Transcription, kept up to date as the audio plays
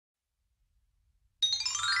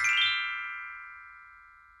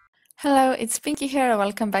Hello, it's Pinky here.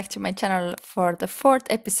 Welcome back to my channel for the fourth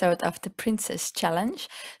episode of the Princess Challenge.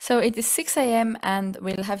 So it is 6 a.m. and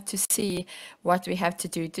we'll have to see what we have to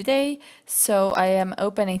do today. So I am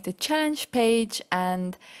opening the challenge page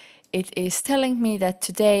and it is telling me that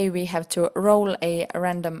today we have to roll a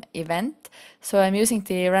random event. So I'm using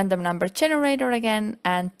the random number generator again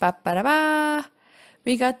and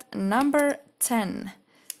we got number 10.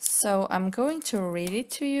 So I'm going to read it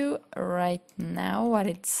to you right now, what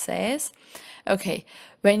it says. Okay,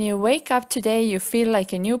 when you wake up today, you feel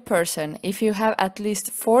like a new person. If you have at least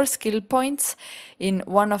 4 skill points in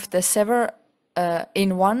one or several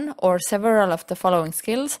of the following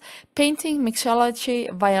skills: painting, mixology,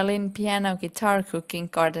 violin, piano, guitar, cooking,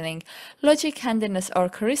 gardening, logic, handiness, or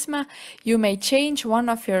charisma, you may change one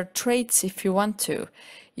of your traits if you want to.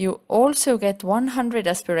 You also get 100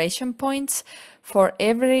 aspiration points for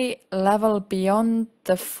every level beyond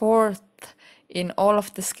the 4th in all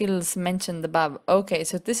of the skills mentioned above. Okay,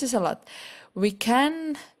 so this is a lot.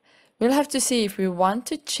 We'll have to see if we want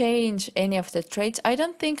to change any of the traits. I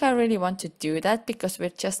don't think I really want to do that because we're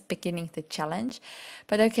just beginning the challenge.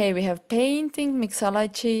 But okay, we have painting,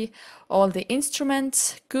 mixology, all the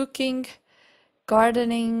instruments, cooking,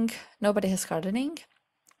 gardening. Nobody has gardening.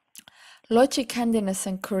 Logic, handiness,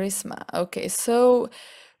 and charisma. Okay, so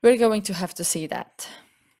we're going to have to see that.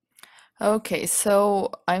 Okay,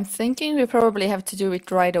 so I'm thinking we probably have to do it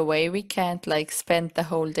right away. We can't like spend the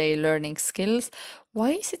whole day learning skills.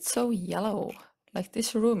 Why is it so yellow? Like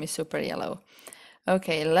this room is super yellow.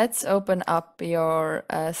 Okay, let's open up your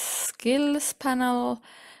skills panel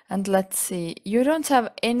and let's see. You don't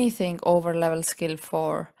have anything over level skill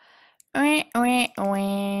 4.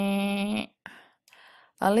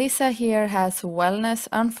 Alisa here has wellness.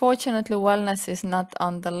 Unfortunately, wellness is not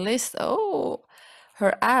on the list. Oh,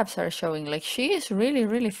 her abs are showing. Like she is really,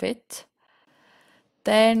 really fit.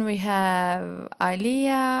 Then we have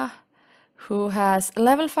Alia, who has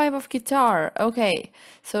level 5 of guitar. Okay,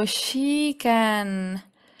 so she can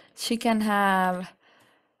have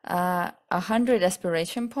 100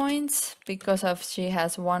 aspiration points because of she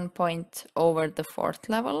has 1 point over the 4th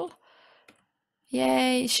level.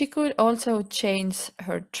 Yay, she could also change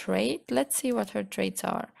her trait. Let's see what her traits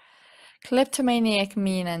are. Kleptomaniac,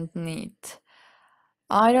 mean, and neat.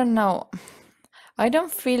 I don't know. I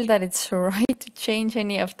don't feel that it's right to change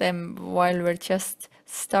any of them while we're just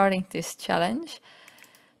starting this challenge.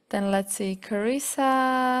 Then let's see,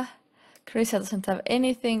 Carissa. Carissa doesn't have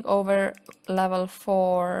anything over level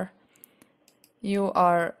 4. You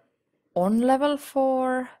are on level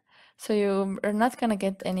 4. So you are not gonna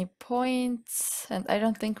get any points, and I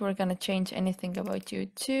don't think we're gonna change anything about you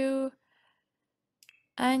too.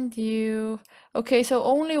 And you. Okay, so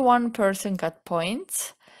only one person got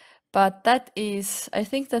points, but that is, I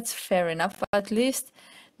think that's fair enough. At least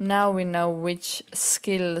now we know which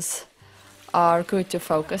skills are good to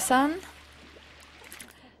focus on.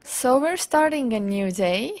 So we're starting a new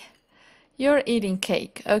day. You're eating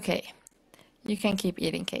cake. Okay, you can keep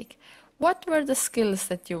eating cake. What were the skills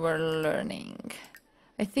that you were learning?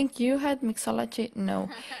 I think you had mixology. No,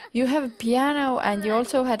 you have piano and you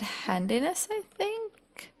also had handiness, I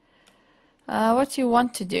think. What you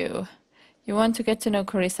want to do? You want to get to know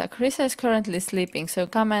Carissa. Carissa is currently sleeping, so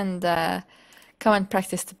come and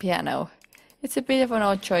practice the piano. It's a bit of an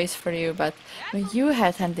odd choice for you, but you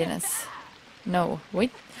had handiness. No,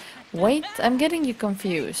 wait, I'm getting you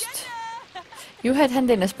confused. You had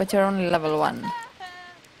handiness, but you're only level 1.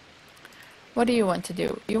 What do you want to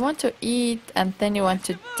do? You want to eat and then you want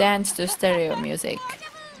to dance to stereo music.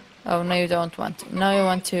 Oh, no, you don't want to. Now you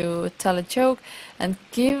want to tell a joke and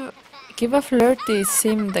give a flirty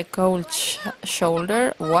sim the cold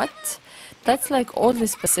shoulder. What? That's like oddly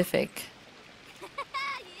specific.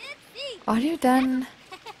 Are you done?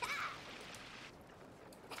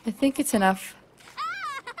 I think it's enough.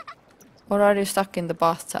 Or are you stuck in the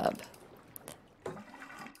bathtub?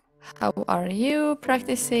 How are you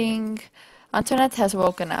practicing? Antoinette has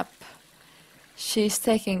woken up. She's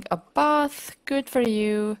taking a bath. Good for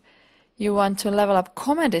you. You want to level up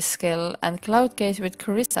comedy skill and cloud gaze with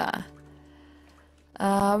Carissa.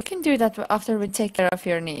 We can do that after we take care of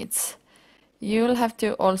your needs. You'll have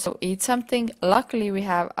to also eat something. Luckily, we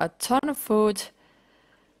have a ton of food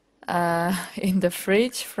in the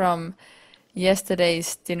fridge from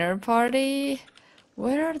yesterday's dinner party.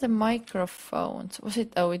 Where are the microphones? Was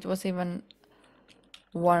it? Oh, it was even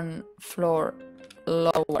 1 floor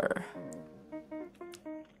lower.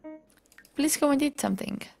 Please go and eat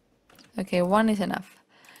something. Okay, 1 is enough.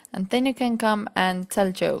 And then you can come and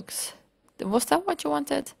tell jokes. Was that what you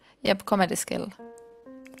wanted? Yep, comedy skill.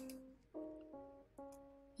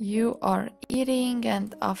 You are eating,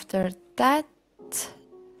 and after that...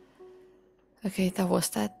 Okay, that was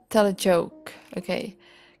that. Tell a joke. Okay.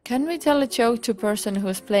 Can we tell a joke to a person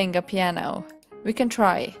who's playing a piano? We can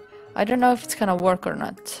try. I don't know if it's gonna work or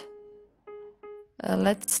not.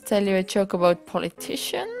 Let's tell you a joke about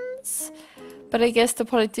politicians. But I guess the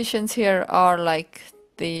politicians here are like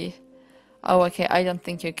the... Oh, okay, I don't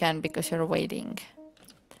think you can because you're waiting.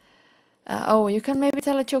 Oh, you can maybe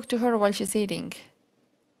tell a joke to her while she's eating.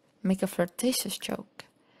 Make a flirtatious joke.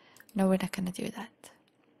 No, we're not gonna do that.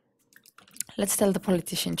 Let's tell the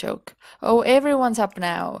politician joke. Oh, everyone's up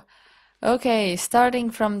now. Okay,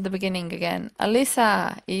 starting from the beginning again.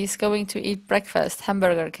 Alyssa is going to eat breakfast,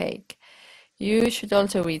 hamburger cake. You should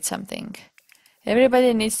also eat something.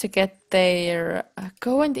 Everybody needs to get their...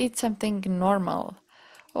 go and eat something normal.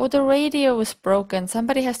 Oh, the radio was broken.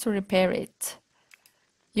 Somebody has to repair it.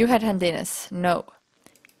 You had handiness. No.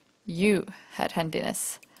 You had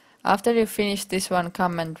handiness. After you finish this one,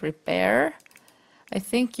 come and repair. I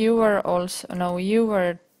think you were also... No, you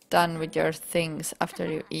were done with your things after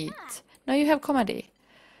you eat. No, you have comedy.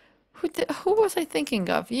 Who was I thinking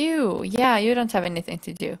of? You. Yeah, you don't have anything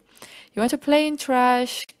to do. You want to play in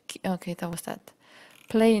trash? Okay, that was that.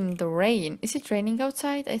 Play in the rain. Is it raining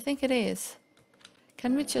outside? I think it is.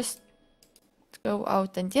 Can we just go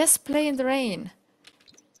out and... Yes, play in the rain.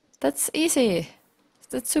 That's easy.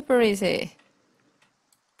 That's super easy.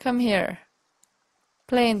 Come here.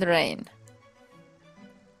 Play in the rain.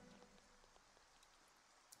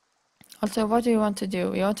 Also, what do you want to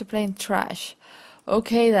do? You want to play in trash.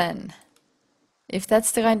 Okay then. If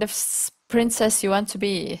that's the kind of princess you want to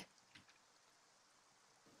be.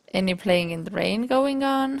 Any playing in the rain going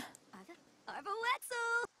on?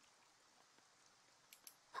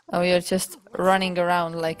 Oh, you're just running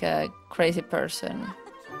around like a crazy person.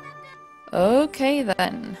 Okay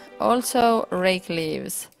then. Also, rake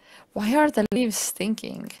leaves. Why are the leaves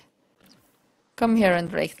stinking? Come here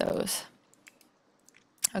and rake those.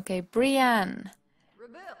 Okay, Brienne.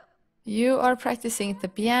 You are practicing the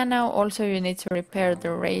piano. Also, you need to repair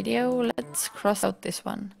the radio. Let's cross out this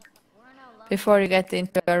one before you get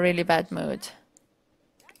into a really bad mood.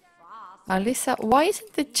 Alyssa, why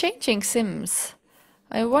isn't it changing Sims?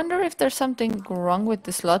 I wonder if there's something wrong with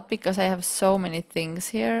the slot because I have so many things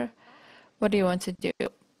here. What do you want to do?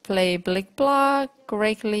 Play Blick Block,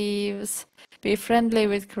 rake leaves, be friendly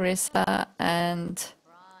with Carissa, and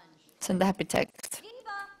send a happy text.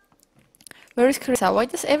 Where is Carissa? Why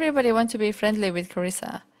does everybody want to be friendly with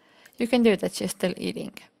Carissa? You can do that, she's still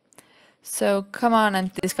eating. So come on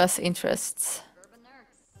and discuss interests.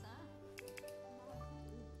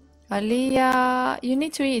 Aliyah, you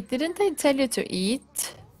need to eat. Didn't I tell you to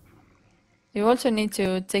eat? You also need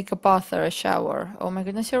to take a bath or a shower. Oh my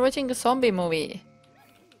goodness, you're watching a zombie movie.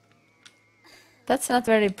 That's not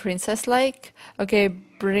very princess-like. Okay,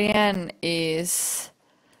 Brienne is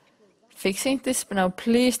fixing this. No,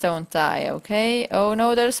 please don't die, okay? Oh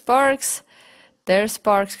no, there's sparks. There's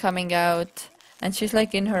sparks coming out. And she's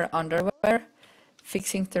like in her underwear,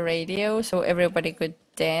 fixing the radio so everybody could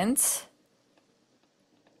dance.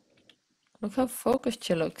 Look how focused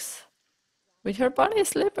she looks. With her bunny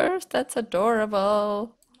slippers, that's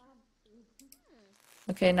adorable.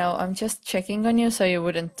 Okay, now I'm just checking on you so you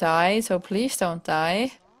wouldn't die, so please don't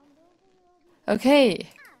die. Okay,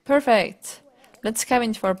 perfect. Let's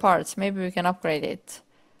scavenge for parts, maybe we can upgrade it.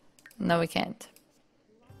 No, we can't.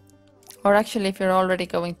 Or actually, if you're already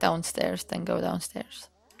going downstairs, then go downstairs.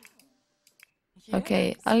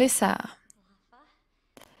 Okay, Alyssa.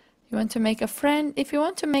 You want to make a friend? If you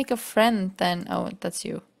want to make a friend, then... Oh, that's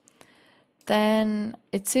you. Then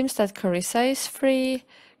it seems that Carissa is free.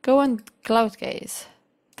 Go and cloud gaze.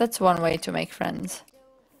 That's one way to make friends.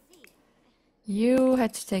 You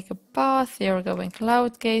had to take a bath. You're going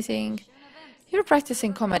cloud gazing. You're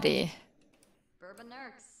practicing comedy.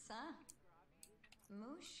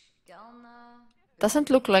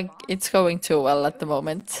 Doesn't look like it's going too well at the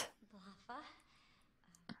moment.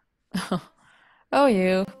 Oh,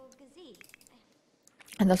 you.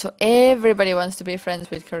 And also everybody wants to be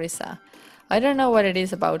friends with Carissa. I don't know what it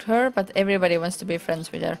is about her, but everybody wants to be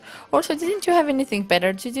friends with her. Also, didn't you have anything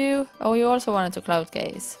better to do? Oh, you also wanted to cloud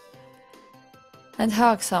gaze. And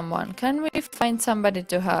hug someone. Can we find somebody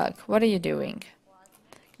to hug? What are you doing?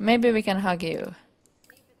 Maybe we can hug you.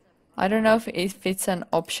 I don't know if it's an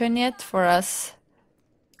option yet for us.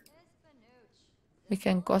 We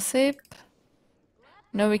can gossip.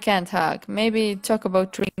 No, we can't hug. Maybe talk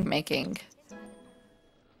about drink making.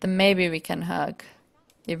 Then maybe we can hug.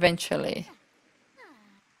 Eventually.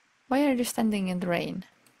 Why are you standing in the rain?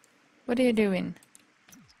 What are you doing?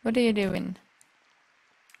 What are you doing?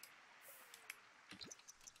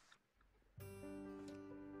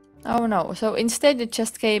 Oh no, so instead you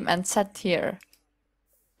just came and sat here.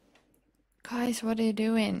 Guys, what are you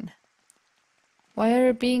doing? Why are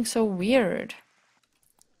you being so weird?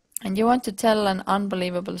 And you want to tell an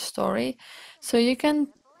unbelievable story, so you can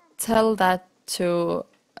tell that to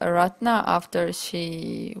Ratna after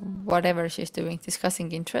whatever she's doing,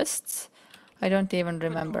 discussing interests. I don't even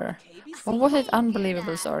remember. What was it?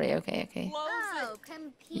 Unbelievable story. Okay, okay.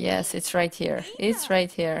 Yes, it's right here. It's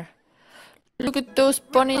right here. Look at those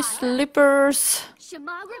bunny slippers.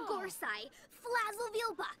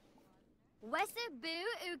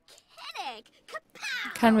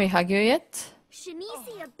 Can we hug you yet?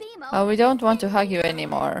 Oh, we don't want to hug you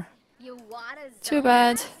anymore. Too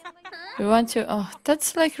bad. We want to... Oh,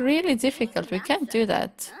 that's like really difficult. We can't do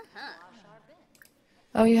that.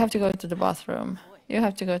 Oh, you have to go to the bathroom. You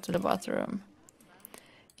have to go to the bathroom.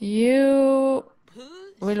 You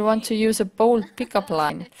will want to use a bold pickup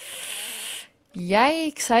line.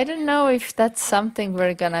 Yikes, I don't know if that's something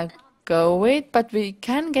we're gonna go with, but we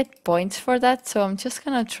can get points for that, so I'm just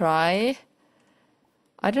gonna try.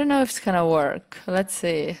 I don't know if it's gonna work. Let's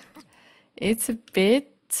see. It's a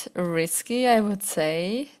bit risky, I would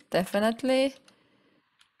say, definitely.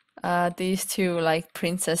 These two like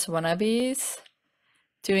princess wannabes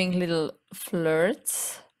doing little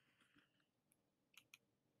flirts.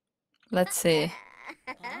 Let's see.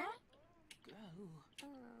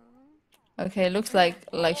 Okay, looks like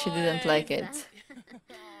she didn't like it.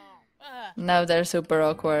 Now they're super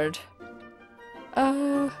awkward.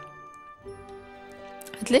 Oh.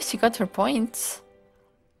 At least she got her points.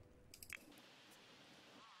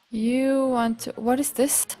 You want to... What is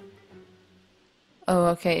this? Oh,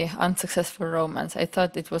 okay. Unsuccessful romance. I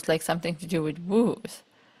thought it was like something to do with woos.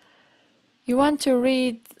 You want to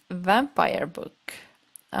read vampire book.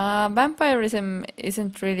 Vampirism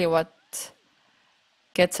isn't really what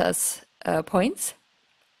gets us points.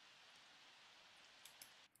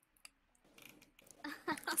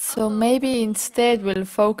 So maybe instead we'll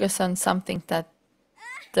focus on something that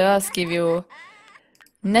does give you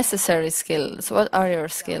necessary skills. What are your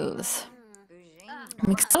skills?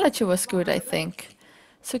 Mixology was good, I think.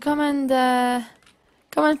 So come and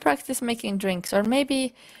practice making drinks, or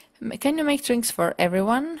maybe can you make drinks for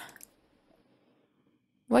everyone?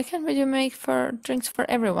 Why can't we make drinks for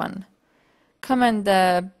everyone? Come and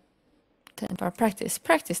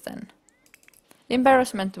practice then.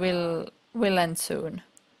 Embarrassment will end soon.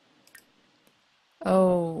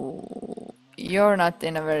 Oh, you're not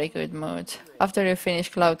in a very good mood. After you finish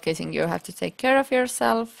cloud casing, you have to take care of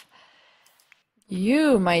yourself.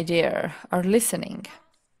 You, my dear, are listening.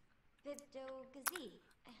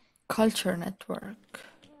 Culture network.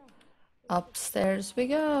 Upstairs we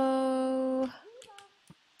go.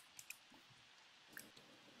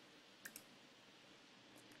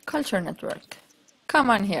 Culture network.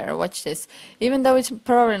 Come on here, watch this. Even though it's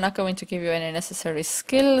probably not going to give you any necessary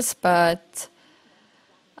skills, but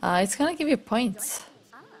it's gonna give you points.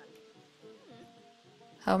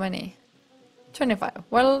 How many? 25.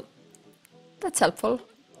 Well, that's helpful.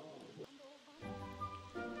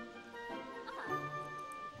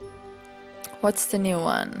 What's the new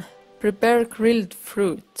one? Prepare grilled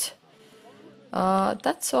fruit.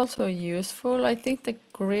 That's also useful. I think the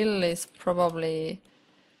grill is probably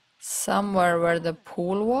somewhere where the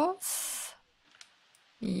pool was.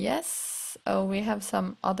 Yes. Oh, we have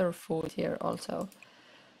some other food here also.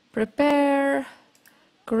 Prepare,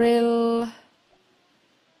 grill,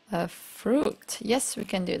 fruit. Yes, we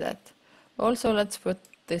can do that. Also, let's put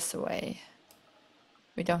this away.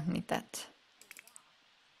 We don't need that.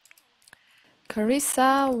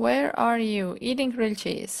 Carissa, where are you? Eating grilled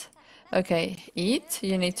cheese. Okay, eat.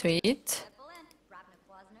 You need to eat.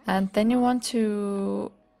 And then you want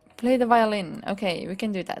to play the violin. Okay, we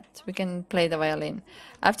can do that. We can play the violin.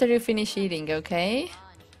 After you finish eating, okay?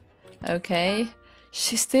 Okay.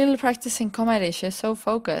 She's still practicing comedy. She's so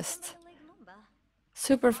focused.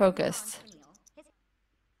 Super focused.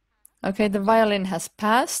 Okay, the violin has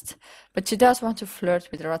passed, but she does want to flirt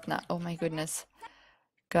with Ratna. Oh my goodness.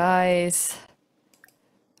 Guys.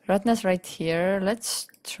 Ratna's right here. Let's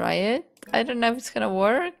try it. I don't know if it's gonna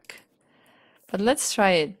work, but let's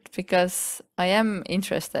try it because I am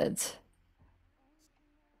interested.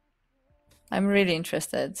 I'm really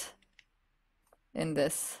interested in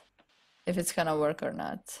this, if it's gonna work or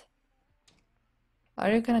not.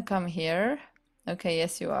 Are you gonna come here? Okay,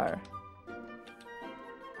 yes you are.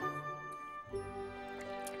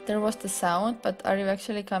 There was the sound, but are you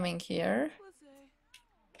actually coming here?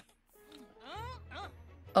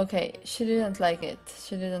 Okay, she didn't like it.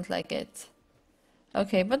 She didn't like it.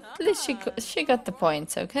 Okay, but at least she got the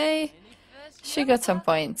points, okay? She got some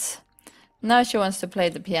points. Now she wants to play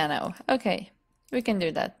the piano. Okay, we can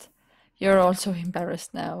do that. You're also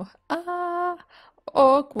embarrassed now. Ah,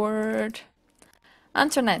 awkward.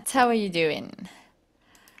 Antoinette, how are you doing?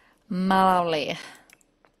 Lovely.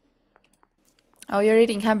 Oh, you're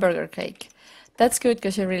eating hamburger cake. That's good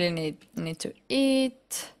because you really need to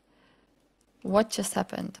eat. What just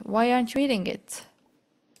happened? Why aren't you eating it?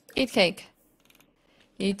 Eat cake.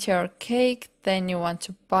 Eat your cake, then you want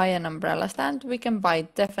to buy an umbrella stand. We can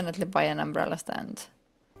definitely buy an umbrella stand.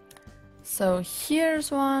 So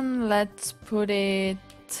here's one. Let's put it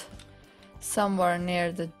somewhere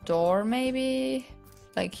near the door, maybe.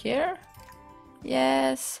 Like here?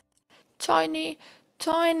 Yes. Tiny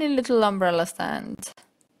little umbrella stand.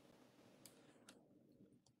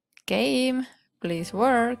 Game, please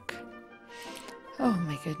work. Oh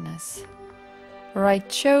my goodness. Write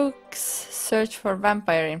jokes, search for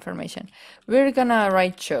vampire information. We're gonna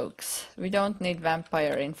write jokes. We don't need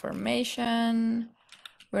vampire information.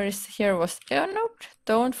 Where is here was, oh nope,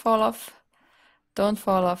 don't fall off. Don't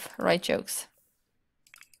fall off, write jokes.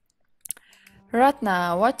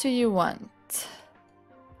 Ratna, what do you want?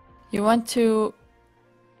 You want to,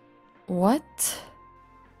 what?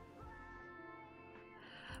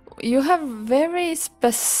 You have very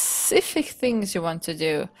specific things you want to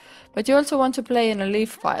do, but you also want to play in a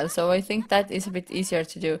leaf pile, so I think that is a bit easier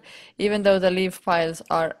to do, even though the leaf piles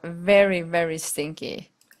are very, very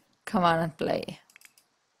stinky. Come on and play.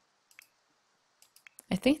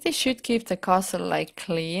 I think they should keep the castle like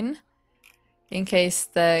clean, in case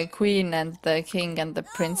the queen and the king and the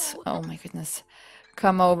prince, oh my goodness,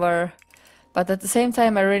 come over. But at the same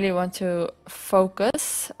time, I really want to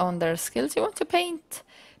focus on their skills. You want to paint.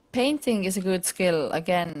 Painting is a good skill,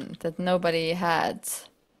 again, that nobody had.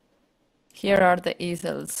 Here are the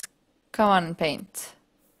easels. Come on and paint.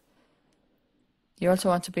 You also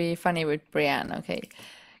want to be funny with Brienne, okay.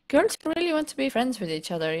 Girls really want to be friends with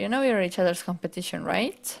each other. You know you're each other's competition,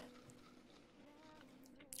 right?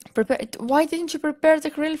 Why didn't you prepare the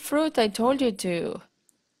grilled fruit? I told you to.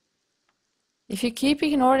 If you keep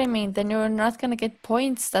ignoring me, then you're not gonna get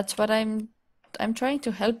points. That's what I'm trying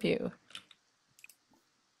to help you.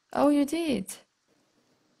 Oh, you did.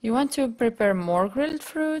 You want to prepare more grilled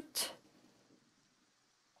fruit?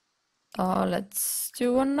 Let's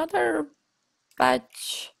do another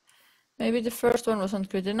batch. Maybe the first one wasn't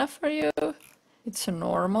good enough for you. It's a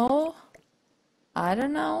normal. I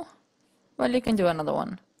don't know. Well, you can do another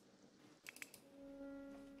one.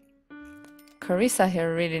 Carissa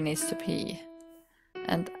here really needs to pee.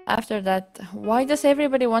 And after that, why does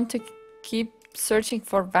everybody want to keep searching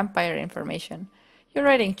for vampire information? You're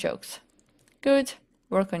writing jokes. Good.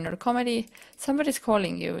 Work on your comedy. Somebody's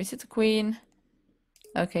calling you. Is it the queen?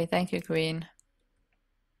 Okay, thank you, queen.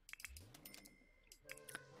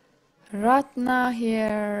 Ratna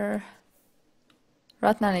here.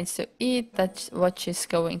 Ratna needs to eat. That's what she's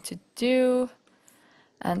going to do.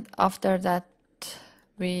 And after that,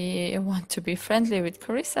 we want to be friendly with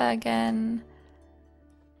Carissa again.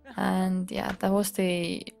 And yeah, that was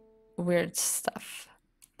the weird stuff.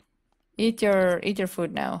 Eat your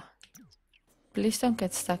food now. Please don't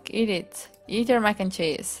get stuck. Eat it. Eat your mac and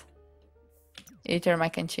cheese. Eat your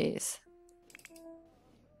mac and cheese.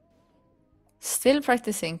 Still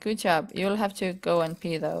practicing. Good job. You'll have to go and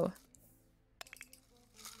pee though.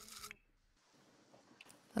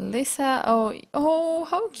 Alyssa. Oh,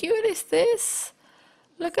 how cute is this?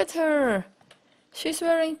 Look at her. She's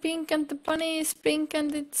wearing pink and the bunny is pink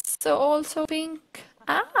and it's also pink.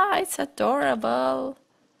 Ah, it's adorable.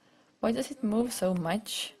 Why does it move so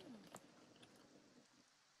much?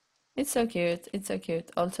 It's so cute. It's so cute.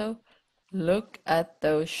 Also, look at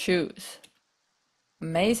those shoes.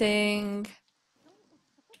 Amazing.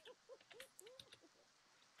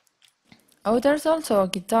 Oh, there's also a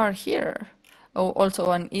guitar here. Oh, also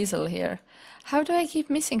an easel here. How do I keep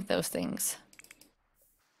missing those things?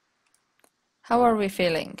 How are we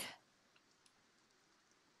feeling?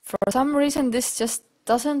 For some reason, this just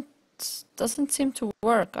doesn't seem to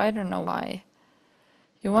work. I don't know why.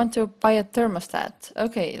 You want to buy a thermostat.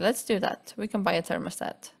 Okay, let's do that. We can buy a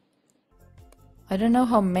thermostat. I don't know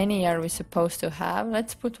how many are we supposed to have.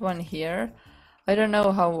 Let's put one here. I don't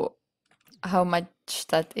know how much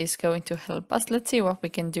that is going to help us. Let's see what we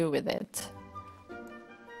can do with it.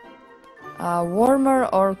 Warmer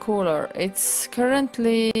or cooler? It's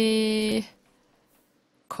currently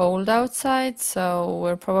cold outside, so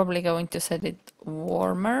we're probably going to set it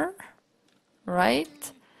warmer,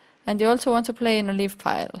 right? And you also want to play in a leaf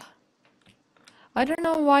pile. I don't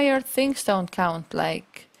know why our things don't count.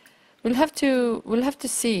 Like, we'll have to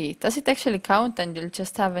see. Does it actually count and you'll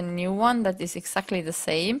just have a new one that is exactly the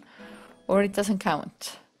same, or it doesn't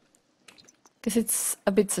count? Because it's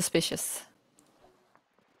a bit suspicious.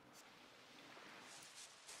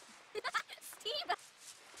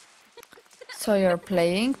 So you're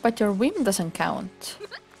playing, but your whim doesn't count.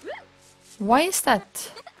 Why is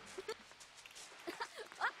that?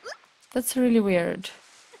 That's really weird.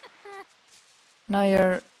 Now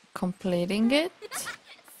you're completing it.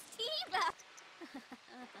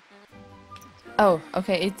 Oh,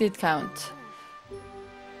 okay, it did count.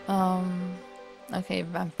 Okay,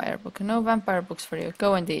 vampire book. No vampire books for you.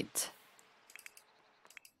 Go and eat.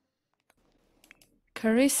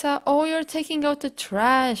 Carissa, oh, you're taking out the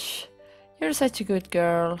trash. You're such a good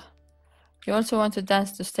girl. You also want to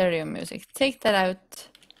dance to stereo music. Take that out,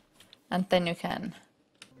 and then you can.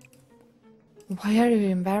 Why are you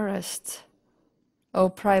embarrassed? Oh,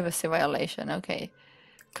 privacy violation. Okay.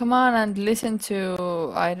 Come on and listen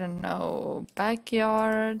to, I don't know,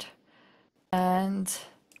 Backyard. And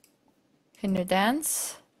can you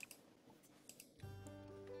dance?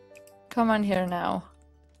 Come on here now.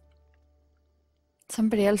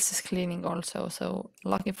 Somebody else is cleaning also, so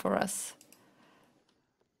lucky for us.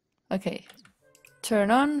 Okay.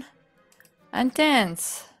 Turn on and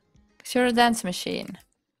dance. 'Cause you're a dance machine.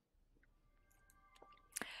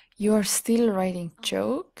 You are still writing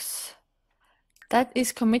jokes? That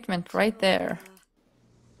is commitment right there.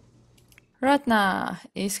 Ratna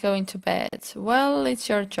is going to bed. Well, it's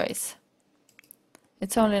your choice.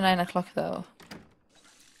 It's only 9 o'clock though.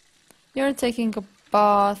 You're taking a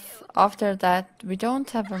bath. After that, we don't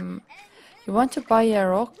have a... You want to buy a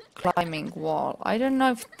rock climbing wall. I don't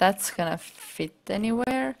know if that's gonna fit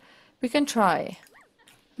anywhere. We can try.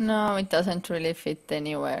 No, it doesn't really fit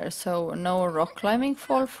anywhere. So no rock climbing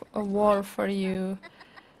wall for you.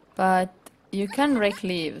 But you can rake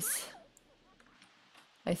leaves.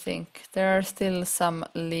 I think there are still some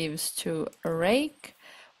leaves to rake.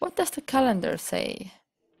 What does the calendar say?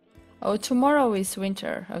 Oh, tomorrow is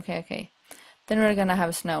winter. Okay, okay. Then we're gonna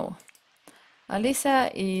have snow. Alisa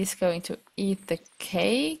is going to eat the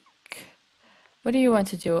cake. What do you want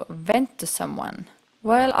to do? Vent to someone.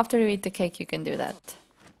 Well, after you eat the cake, you can do that.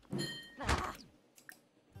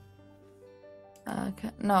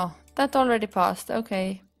 Okay. No, that already passed.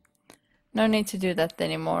 Okay. No need to do that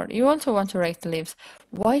anymore. You also want to rake the leaves.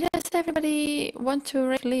 Why does everybody want to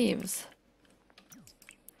rake leaves?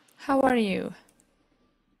 How are you?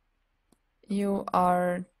 You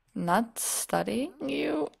are not studying,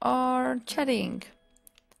 you are chatting.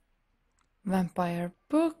 Vampire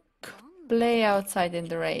book. Play outside in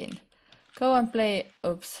the rain. Go and play.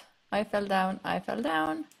 Oops, I fell down, I fell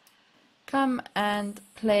down. Come and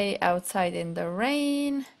play outside in the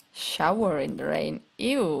rain. Shower in the rain.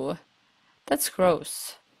 Ew. That's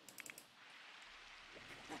gross.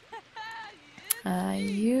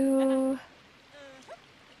 You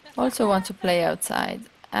also want to play outside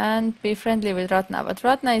and be friendly with Ratna, but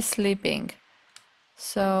Ratna is sleeping.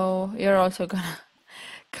 So you're also gonna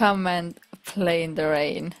come and play in the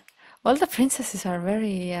rain. All the princesses are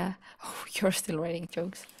very... Oh, you're still writing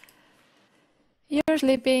jokes. You're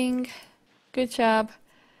sleeping. Good job.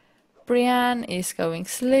 Brienne is going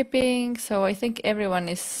sleeping, so I think everyone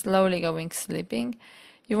is slowly going sleeping.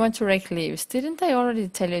 You want to rake leaves. Didn't I already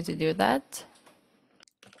tell you to do that?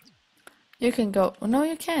 You can go. No,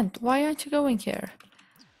 you can't. Why aren't you going here?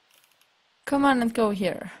 Come on and go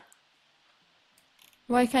here.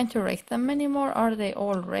 Why can't you rake them anymore? Are they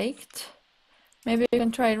all raked? Maybe you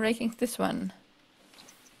can try raking this one.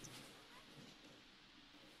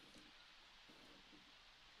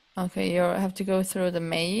 Okay, you have to go through the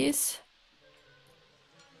maze.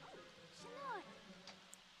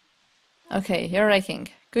 Okay, you're raking.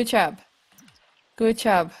 Good job. Good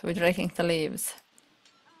job with raking the leaves.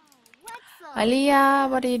 Aliyah,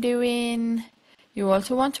 what are you doing? You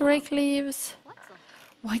also want to rake leaves?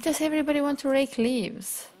 Why does everybody want to rake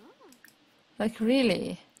leaves? Like,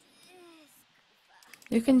 really?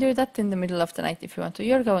 You can do that in the middle of the night if you want to.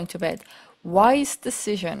 You're going to bed. Wise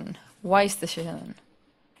decision. Wise decision.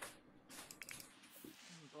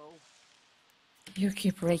 You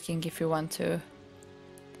keep raking if you want to.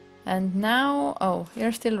 And now... Oh,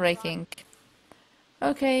 you're still raking.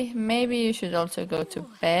 Okay, maybe you should also go to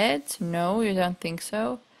bed. No, you don't think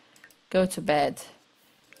so? Go to bed.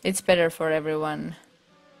 It's better for everyone.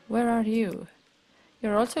 Where are you?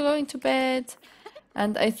 You're also going to bed.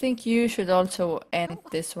 And I think you should also end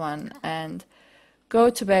this one and go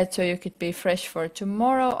to bed so you could be fresh for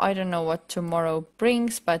tomorrow. I don't know what tomorrow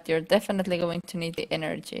brings, but you're definitely going to need the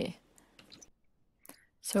energy.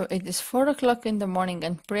 So it is 4 o'clock in the morning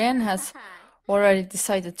and Brienne has already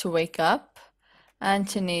decided to wake up and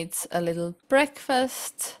she needs a little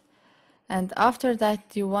breakfast And after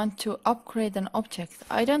that, you want to upgrade an object.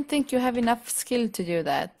 I don't think you have enough skill to do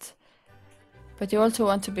that. But you also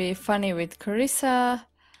want to be funny with Carissa.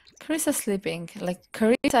 Carissa sleeping. Like,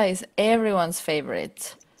 Carissa is everyone's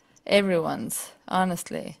favorite. Everyone's,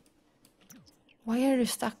 honestly. Why are you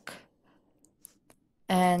stuck?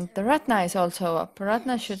 And the Ratna is also up.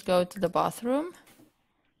 Ratna should go to the bathroom.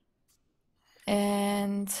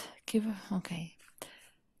 And give... Okay.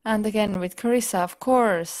 And again with Carissa, of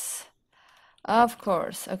course. Of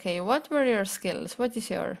course. Okay, what were your skills? What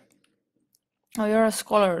is your... Oh, you're a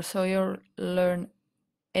scholar, so you'll learn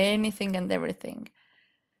anything and everything.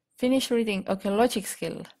 Finish reading. Okay, logic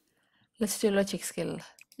skill. Let's do logic skill.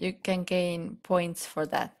 You can gain points for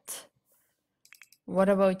that. What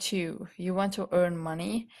about you? You want to earn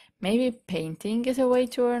money? Maybe painting is a way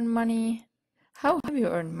to earn money. How have you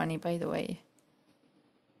earned money, by the way?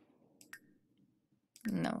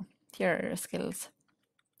 No, here are your skills.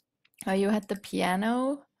 Oh, you had the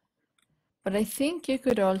piano, but I think you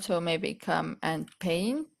could also maybe come and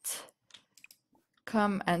paint.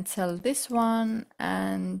 Come and sell this one,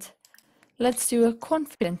 and let's do a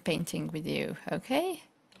confident painting with you, okay?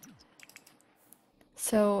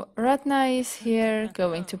 So Ratna is here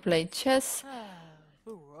going to play chess.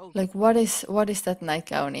 Like, what is that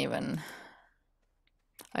nightgown even?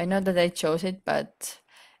 I know that I chose it, but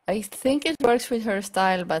I think it works with her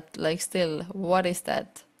style, but like still, what is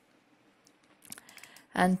that?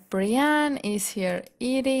 And Brienne is here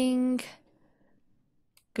eating.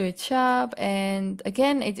 Good job. And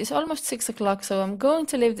again, it is almost 6 o'clock, so I'm going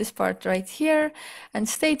to leave this part right here and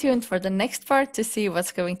stay tuned for the next part to see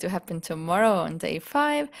what's going to happen tomorrow on day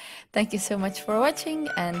 5. Thank you so much for watching,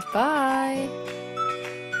 and bye.